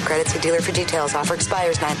options on approved credits. See dealer for details. Offer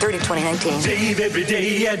expires 9/30/2019. Save every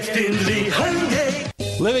day at Finley Hyundai.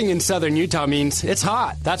 Living in southern Utah means it's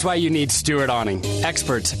hot. That's why you need Stewart Awning.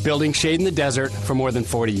 Experts building shade in the desert for more than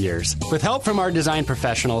 40 years. With help from our design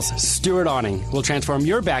professionals, Stewart Awning will transform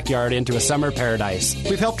your backyard into a summer paradise.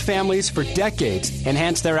 We've helped families for decades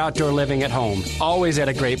enhance their outdoor living at home, always at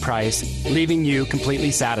a great price, leaving you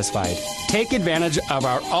completely satisfied. Take advantage of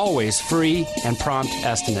our always free and prompt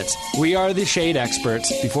estimates. We are the shade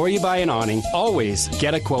experts. Before you buy an awning, always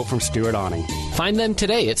get a quote from Stewart Awning. Find them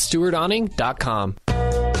today at stewartawning.com.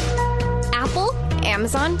 Apple,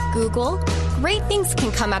 Amazon, Google. Great things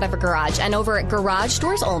can come out of a garage, and over at Garage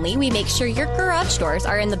Doors Only, we make sure your garage doors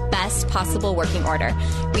are in the best possible working order.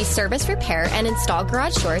 We service, repair, and install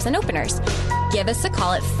garage doors and openers. Give us a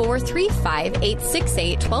call at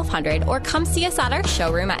 435-868-1200 or come see us at our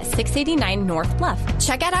showroom at 689 North Bluff.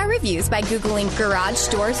 Check out our reviews by Googling Garage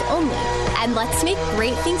Doors Only, and let's make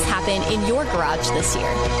great things happen in your garage this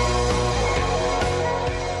year.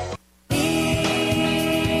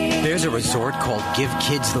 There's a resort called Give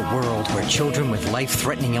Kids the World where children with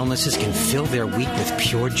life-threatening illnesses can fill their week with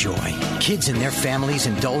pure joy. Kids and their families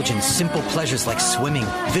indulge in simple pleasures like swimming,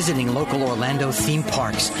 visiting local Orlando theme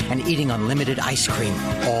parks, and eating unlimited ice cream,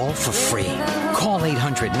 all for free. Call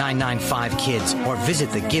 800-995-KIDS or visit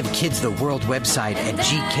the Give Kids the World website at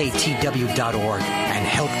gktw.org and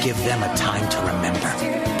help give them a time to remember.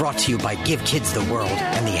 Brought to you by Give Kids the World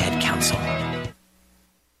and the Ad Council.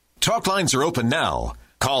 Talk lines are open now.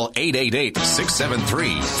 Call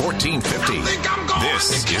 888-673-1450.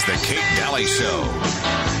 This is the Kate Daly Show.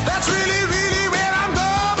 That's really, really where I'm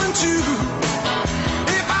going to.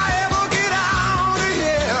 If I ever get out of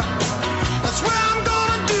here, that's where I'm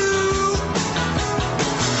gonna do.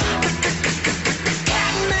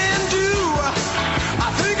 Catman do.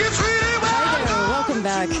 I think it's really where I'm going. Welcome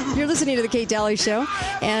back. You're listening to the Kate Daly Show,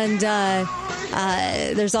 and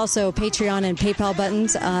there's also Patreon and PayPal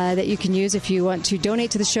buttons that you can use if you want to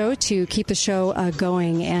donate to the show to keep the show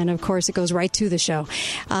going. And, of course, it goes right to the show.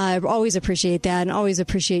 I always appreciate that and always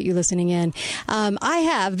appreciate you listening in. I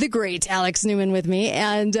have the great Alex Newman with me,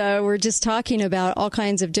 and we're just talking about all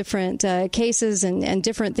kinds of different cases and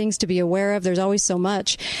different things to be aware of. There's always so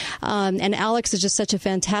much. And Alex is just such a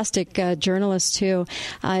fantastic journalist, too.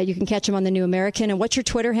 You can catch him on The New American. And what's your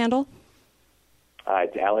Twitter handle?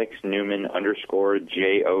 It's Alex Newman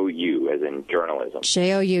 _JOU, as in journalism.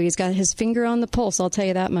 JOU. He's got his finger on the pulse, I'll tell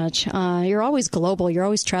you that much. You're always global. You're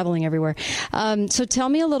always traveling everywhere. So tell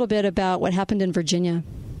me a little bit about what happened in Virginia.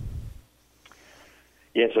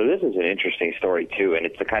 Yeah, so this is an interesting story, too, and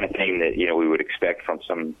it's the kind of thing that, we would expect from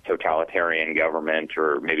some totalitarian government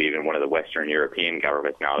or maybe even one of the Western European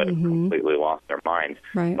governments now that have completely lost their minds.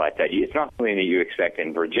 Right. But it's not something that you expect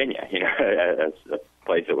in Virginia, a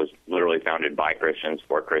place that was literally founded by Christians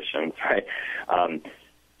for Christians, right?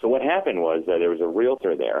 So what happened was there was a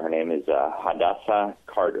realtor there. Her name is Hadassah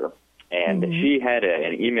Carter, And she had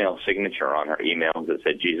an email signature on her emails that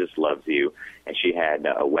said, Jesus loves you. And she had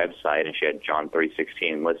a website, and she had John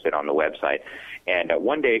 3:16 listed on the website. And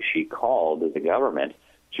one day she called the government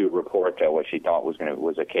to report what she thought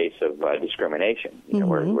was a case of discrimination,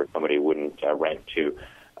 where somebody wouldn't rent to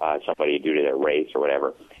somebody due to their race or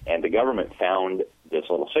whatever. And the government found this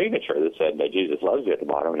little signature that said that Jesus loves you at the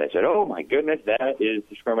bottom, and they said, oh, my goodness, that is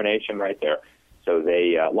discrimination right there. So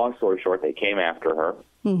they, long story short, they came after her.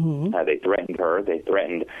 They threatened her. They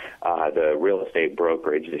threatened the real estate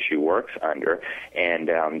brokerage that she works under, and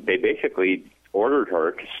they basically ordered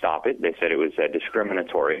her to stop it. They said it was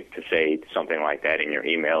discriminatory to say something like that in your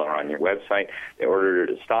email or on your website. They ordered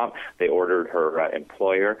her to stop. They ordered her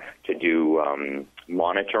employer to do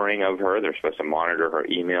monitoring of her. They're supposed to monitor her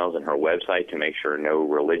emails and her website to make sure no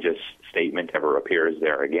religious statement ever appears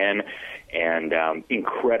there again, and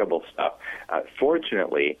incredible stuff.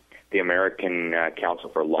 Fortunately, the American Council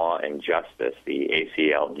for Law and Justice, the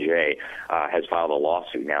ACLJ, has filed a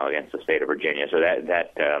lawsuit now against the state of Virginia. So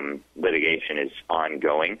that litigation is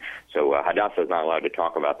ongoing. So Hadassah is not allowed to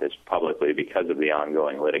talk about this publicly because of the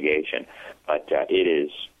ongoing litigation. But it is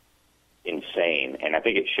insane, and I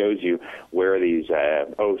think it shows you where these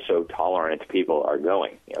so-tolerant people are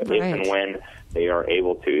going. If and when they are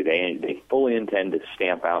able to, they fully intend to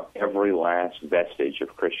stamp out every last vestige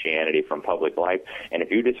of Christianity from public life, and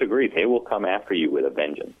if you disagree, they will come after you with a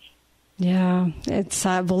vengeance. Yeah, it's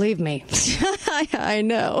believe me, I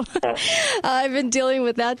know. I've been dealing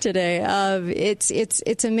with that today.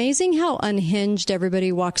 It's amazing how unhinged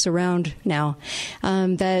everybody walks around now.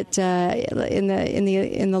 That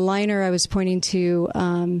in the liner I was pointing to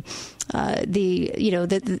the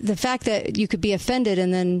fact that you could be offended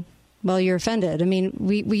and then, well, you're offended. I mean,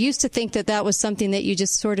 we used to think that was something that you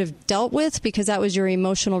just sort of dealt with because that was your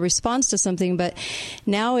emotional response to something. But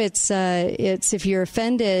now it's if you're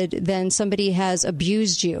offended, then somebody has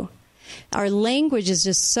abused you. Our language is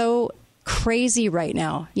just so crazy right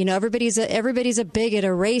now. Everybody's a bigot, a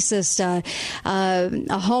racist, a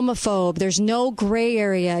homophobe. There's no gray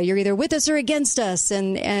area. You're either with us or against us,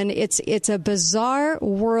 and it's a bizarre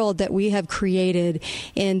world that we have created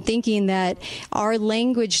in thinking that our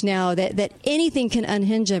language now that anything can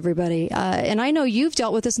unhinge everybody. And I know you've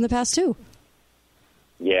dealt with this in the past too.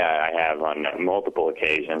 Yeah, I have on multiple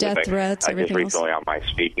occasions. Death threats, everything else. Just recently on my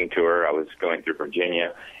speaking tour, I was going through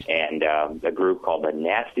Virginia, and a group called the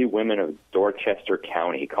Nasty Women of Dorchester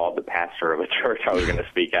County called the pastor of a church I was going to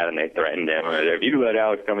speak at, and they threatened him. If you let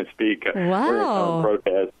Alex come and speak, we're going to come and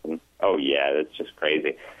protest. And, oh, yeah, it's just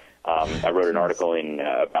crazy. I wrote an article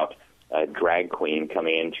about a drag queen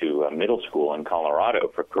coming into a middle school in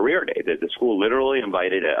Colorado for Career Day. The school literally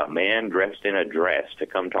invited a man dressed in a dress to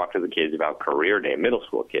come talk to the kids about Career Day, middle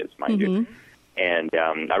school kids, mind you. And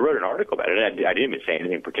I wrote an article about it. I didn't even say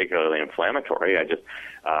anything particularly inflammatory. I just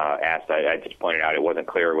I just pointed out it wasn't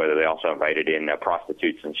clear whether they also invited in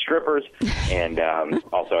prostitutes and strippers. And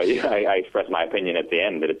also, I expressed my opinion at the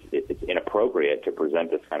end that it's inappropriate to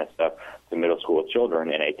present this kind of stuff to middle school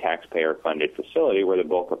children in a taxpayer-funded facility where the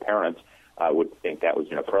bulk of parents would think that was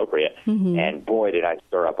inappropriate. And boy, did I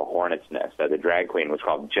stir up a hornet's nest. The drag queen was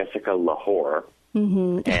called Jessica Lahore.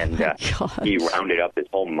 And he rounded up this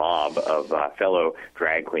whole mob of fellow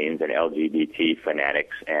drag queens and LGBT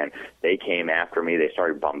fanatics, and they came after me. They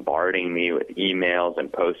started bombarding me with emails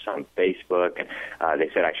and posts on Facebook, and they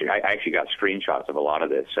said I actually got screenshots of a lot of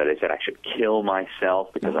this. So they said I should kill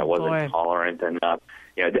myself because I wasn't tolerant enough.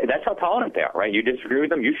 That's how tolerant they are, right? You disagree with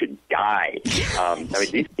them, you should die.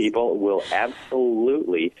 These people will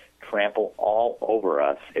absolutely trample all over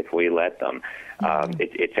us if we let them.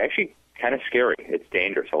 It's actually kind of scary. It's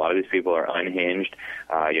dangerous. A lot of these people are unhinged.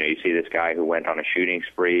 You see this guy who went on a shooting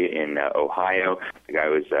spree in Ohio. The guy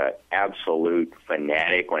was an absolute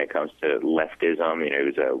fanatic when it comes to leftism. He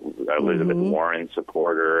was a Elizabeth Warren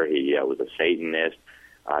supporter. He was a Satanist,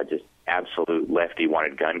 just absolute lefty,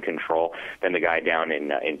 wanted gun control. Then the guy down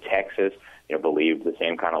in Texas, believed the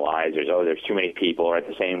same kind of lies. There's too many people, right?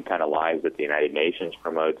 The same kind of lies that the United Nations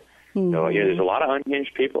promotes. So there's a lot of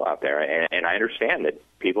unhinged people out there, and I understand that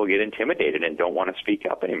people get intimidated and don't want to speak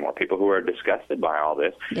up anymore. People who are disgusted by all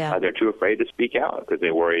this, they're too afraid to speak out because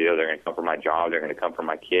they worry they're going to come for my job, they're going to come for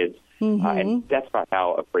my kids. And that's not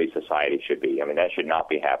how a free society should be. That should not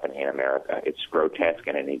be happening in America. It's grotesque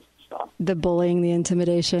and it needs to stop. The bullying, the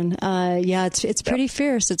intimidation. It's pretty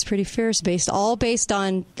fierce. It's pretty fierce, based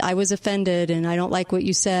on I was offended and I don't like what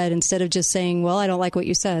you said, instead of just saying, well, I don't like what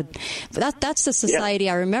you said. But that's the society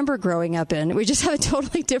I remember growing up in. We just have a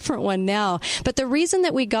totally different one now. But the reason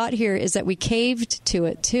that we got here is that we caved to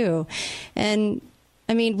it too. And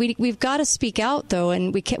I mean, we've got to speak out, though,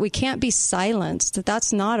 and we can't be silenced.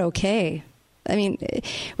 That's not okay. I mean,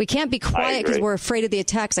 we can't be quiet because we're afraid of the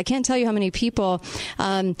attacks. I can't tell you how many people.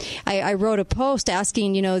 I wrote a post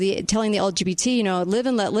asking, telling the LGBT, live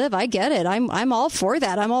and let live. I get it. I'm all for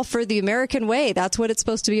that. I'm all for the American way. That's what it's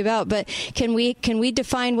supposed to be about. But can we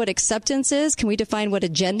define what acceptance is? Can we define what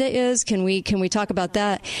agenda is? Can we talk about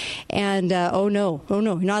that? And oh no, you're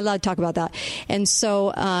not allowed to talk about that. And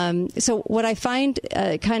so what I find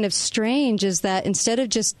kind of strange is that instead of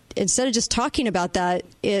just talking about that,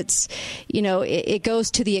 it's, it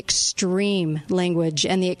goes to the extreme language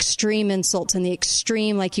and the extreme insults and the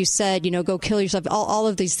extreme, like you said, go kill yourself, all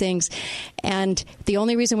of these things. And the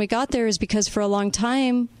only reason we got there is because for a long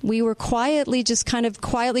time we were quietly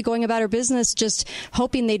going about our business, just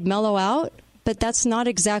hoping they'd mellow out. But that's not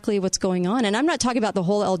exactly what's going on. And I'm not talking about the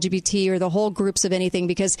whole LGBT or the whole groups of anything,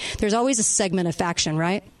 because there's always a segment of faction,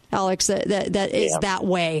 right, Alex, that is that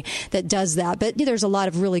way, that does that. But there's a lot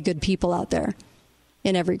of really good people out there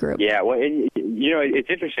in every group. Yeah, well, it's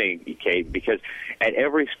interesting, Kate, because at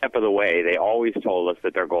every step of the way, they always told us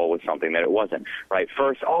that their goal was something that it wasn't, right?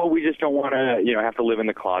 First, we just don't want to, have to live in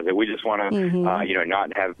the closet. We just want to,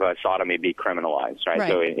 not have sodomy be criminalized, right?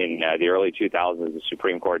 So in the early 2000s, the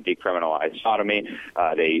Supreme Court decriminalized sodomy.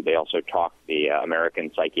 They also talked the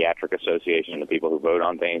American Psychiatric Association, the people who vote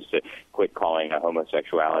on things, to quit calling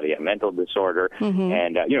homosexuality a mental disorder.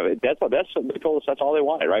 And, they told us that's all they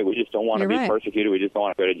wanted, right? We just don't want to be persecuted. We just don't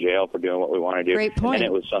want to go to jail for doing what we want to do. Great point. And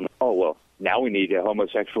it was now we need a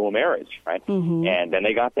homosexual marriage, right? And then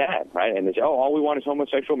they got that, right? And they say, all we want is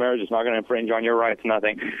homosexual marriage. It's not going to infringe on your rights,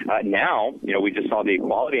 nothing. Now, we just saw the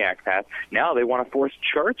Equality Act passed. Now they want to force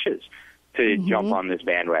churches to jump on this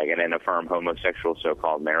bandwagon and affirm homosexual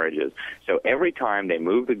so-called marriages. So every time they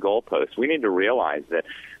move the goalposts, we need to realize that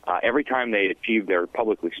every time they achieve their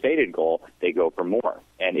publicly stated goal, they go for more.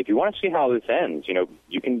 And if you want to see how this ends,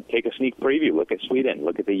 you can take a sneak preview. Look at Sweden.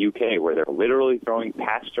 Look at the UK, where they're literally throwing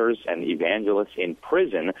pastors and evangelists in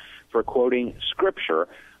prison for quoting scripture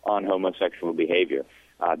on homosexual behavior.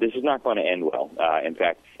 This is not going to end well. In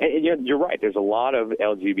fact, and you're right. There's a lot of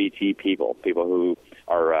LGBT people who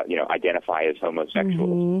are, identify as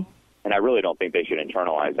homosexuals. And I really don't think they should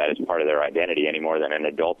internalize that as part of their identity any more than an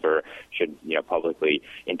adulterer should, publicly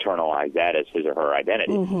internalize that as his or her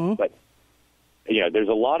identity. But, there's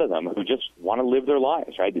a lot of them who just want to live their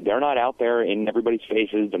lives, right? They're not out there in everybody's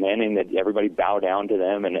faces demanding that everybody bow down to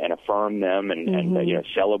them and affirm them and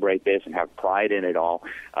celebrate this and have pride in it all.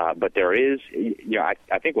 But there is,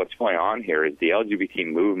 I think what's going on here is the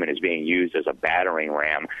LGBT movement is being used as a battering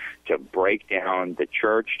ram to break down the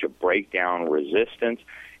church, to break down resistance,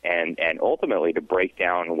 and ultimately to break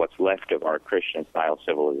down what's left of our Christian-style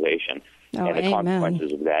civilization. And the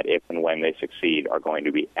consequences of that, if and when they succeed, are going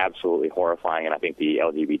to be absolutely horrifying, and I think the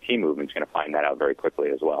LGBT movement is going to find that out very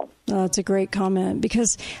quickly as well. Oh, that's a great comment,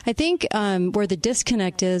 because I think where the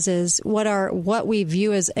disconnect is what we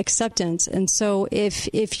view as acceptance. And so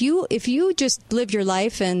if you just live your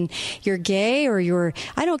life and you're gay or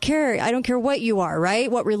I don't care what you are, right?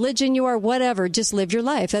 What religion you are, whatever, just live your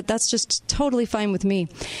life. That's just totally fine with me.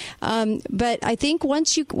 But I think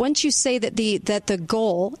once you say that the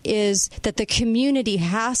goal is that the community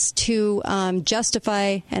has to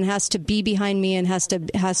justify and has to be behind me and has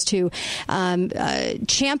to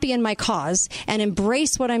champion my cause and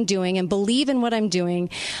embrace what I'm doing and believe in what I'm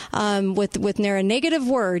doing, with ne'er a negative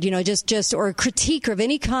word, just or critique of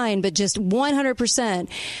any kind, but just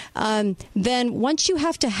 100%. Then once you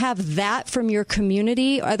have to have that from your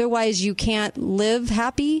community, otherwise you can't live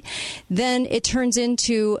happy, then it turns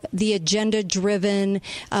into the agenda-driven.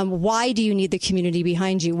 Why do you need the community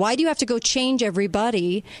behind you? Why do you have to go change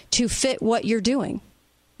everybody to fit what you're doing?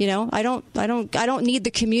 I don't need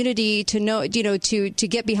the community to know, to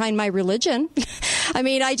get behind my religion. I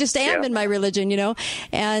mean, I just am in my religion,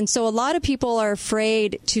 And so a lot of people are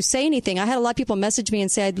afraid to say anything. I had a lot of people message me and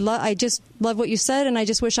say, I just love what you said, and I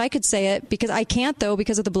just wish I could say it, because I can't, though,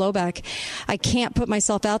 because of the blowback. I can't put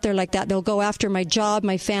myself out there like that. They'll go after my job,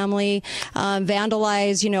 my family,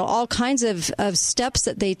 vandalize, all kinds of steps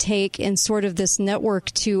that they take in sort of this network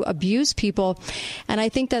to abuse people. And I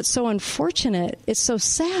think that's so unfortunate. It's so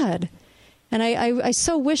sad. And I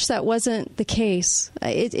so wish that wasn't the case.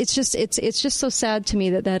 It's just so sad to me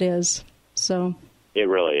that is. So it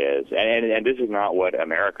really is. is. And this is not what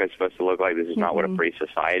America is supposed to look like. This is not what a free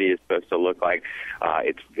society is supposed to look like.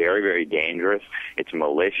 It's very, very dangerous. It's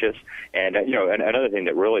malicious. And, another thing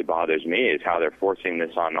that really bothers me is how they're forcing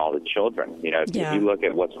this on all the children. If you look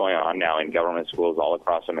at what's going on now in government schools all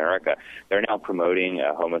across America, they're now promoting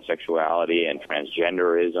homosexuality and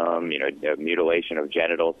transgenderism, mutilation of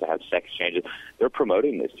genitals to have sex changes. They're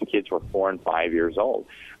promoting this to kids who are 4 and 5 years old.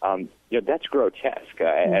 That's grotesque.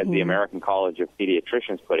 As the American College of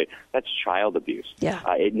Pediatricians put it, that's child abuse.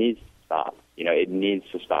 It needs to stop. It needs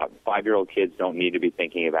to stop. 5-year-old kids don't need to be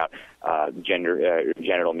thinking about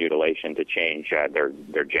genital mutilation to change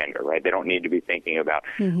their gender, right? They don't need to be thinking about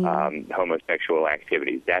homosexual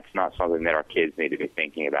activities. That's not something that our kids need to be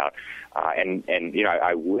thinking about.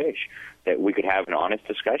 I wish that we could have an honest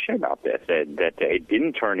discussion about this, that it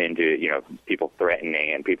didn't turn into, people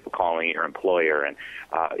threatening and people calling your employer. And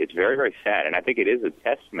it's very, very sad. And I think it is a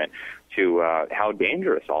testament to how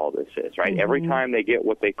dangerous all this is, right? Every time they get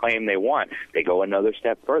what they claim they want, they go another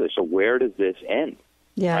step further. So where does this end?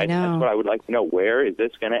 Yeah, right? I know. That's what I would like to know. Where is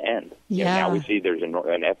this going to end? Now we see there's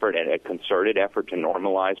an effort, and a concerted effort to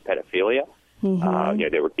normalize pedophilia.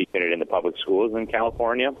 They were teaching it in the public schools in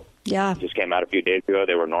California. Yeah. It just came out a few days ago.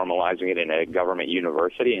 They were normalizing it in a government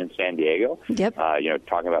university in San Diego.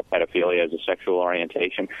 Talking about pedophilia as a sexual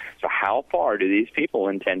orientation. So how far do these people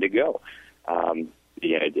intend to go?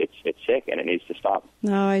 It's sick, and it needs to stop.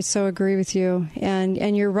 No, I so agree with you.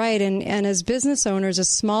 And you're right. And as business owners, as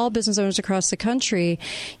small business owners across the country,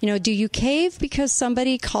 do you cave because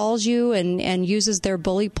somebody calls you and uses their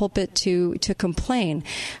bully pulpit to complain?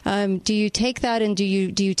 Do you take that and do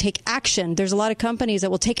you take action? There's a lot of companies that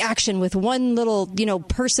will take action with one little,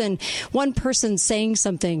 one person saying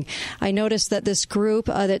something. I noticed that this group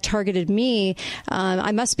that targeted me,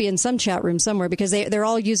 I must be in some chat room somewhere because they're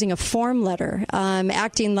all using a form letter,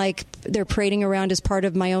 acting like they're parading around as part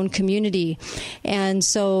of my own community. And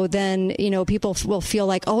so then, people will feel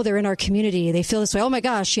like, oh, they're in our community. They feel this way. Oh my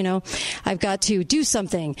gosh, I've got to do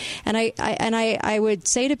something. And I would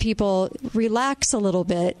say to people, relax a little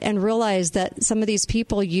bit and realize that some of these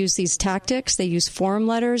people use these tactics. They use form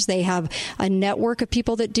letters. They have a network of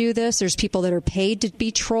people that do this. There's people that are paid to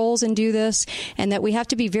be trolls and do this, and that we have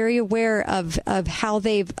to be very aware of how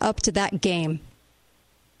they've upped that game.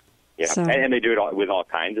 Yeah, so. And they do it with all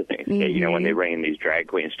kinds of things. When they bring in these drag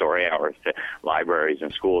queen story hours to libraries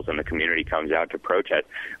and schools and the community comes out to protest,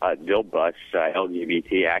 they'll bust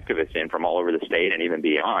LGBT activists in from all over the state and even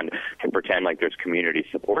beyond to pretend like there's community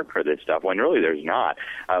support for this stuff, when really there's not.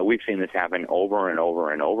 We've seen this happen over and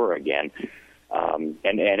over and over again.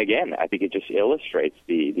 And again, I think it just illustrates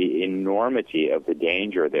the enormity of the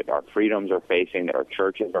danger that our freedoms are facing, that our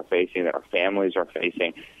churches are facing, that our families are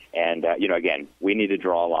facing. And, again, we need to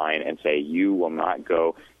draw a line and say, you will not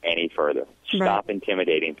go any further. Stop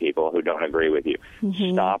intimidating people who don't agree with you.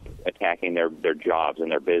 Stop attacking their jobs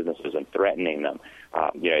and their businesses and threatening them.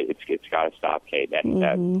 It's got to stop, Kate.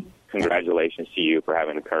 And congratulations to you for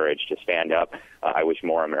having the courage to stand up. I wish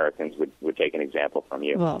more Americans would take an example from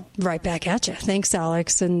you. Well, right back at you. Thanks,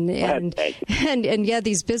 Alex. And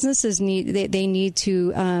these businesses need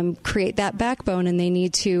to create that backbone, and they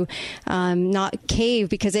need to not cave,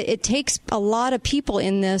 because it takes a lot of people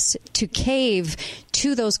in this to cave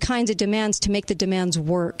to those kinds of demands to make the demands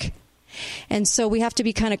work. And so we have to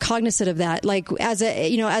be kind of cognizant of that. Like as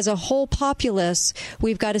a whole populace,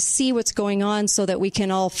 we've got to see what's going on so that we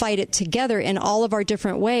can all fight it together in all of our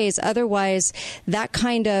different ways. Otherwise, that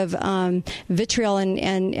kind of vitriol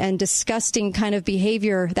and disgusting kind of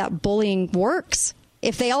behavior, that bullying, works.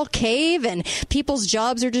 If they all cave and people's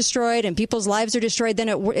jobs are destroyed and people's lives are destroyed, then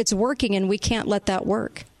it's working, and we can't let that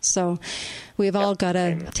work. So we've all got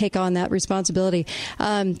to take on that responsibility.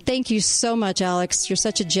 Thank you so much, Alex. You're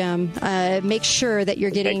such a gem. Make sure that you're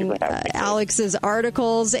getting Alex's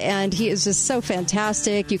articles, and he is just so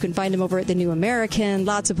fantastic. You can find him over at The New American,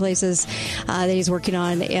 lots of places that he's working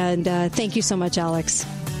on. And thank you so much, Alex.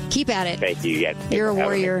 Keep at it. Thank you. Yeah, you're a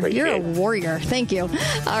warrior. You're a warrior. Thank you.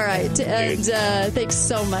 All right. And thanks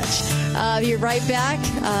so much. You're right back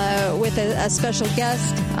with a special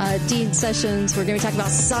guest, Dean Sessions. We're going to be talking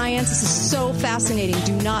about science. This is so fascinating.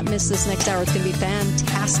 Do not miss this next hour. It's going to be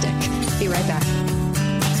fantastic. Be right back.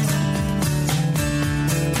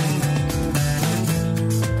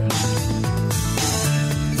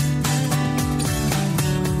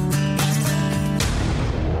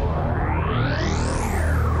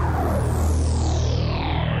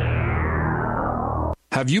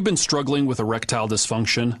 Have you been struggling with erectile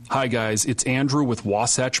dysfunction? Hi guys, it's Andrew with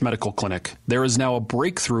Wasatch Medical Clinic. There is now a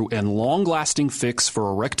breakthrough and long-lasting fix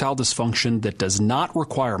for erectile dysfunction that does not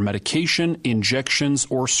require medication, injections,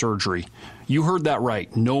 or surgery. You heard that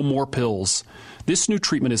right, no more pills. This new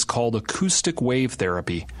treatment is called acoustic wave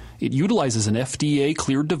therapy. It utilizes an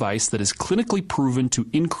FDA-cleared device that is clinically proven to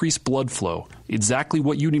increase blood flow, exactly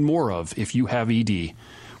what you need more of if you have ED.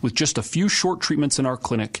 With just a few short treatments in our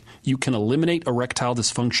clinic, you can eliminate erectile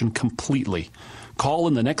dysfunction completely. Call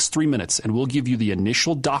in the next 3 minutes and we'll give you the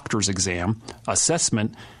initial doctor's exam,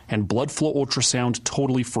 assessment, and blood flow ultrasound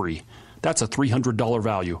totally free. That's a $300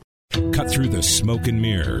 value. Cut through the smoke and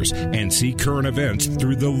mirrors and see current events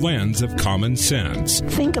through the lens of common sense.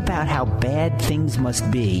 Think about how bad things must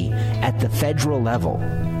be at the federal level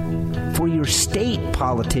for your state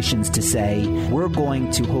politicians to say, we're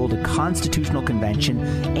going to hold a constitutional convention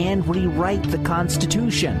and rewrite the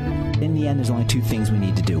Constitution. In the end, there's only two things we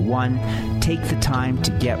need to do. One, take the time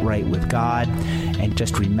to get right with God, and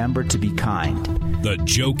just remember to be kind. The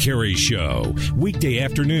Joe Kerry Show, weekday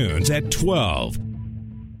afternoons at 12.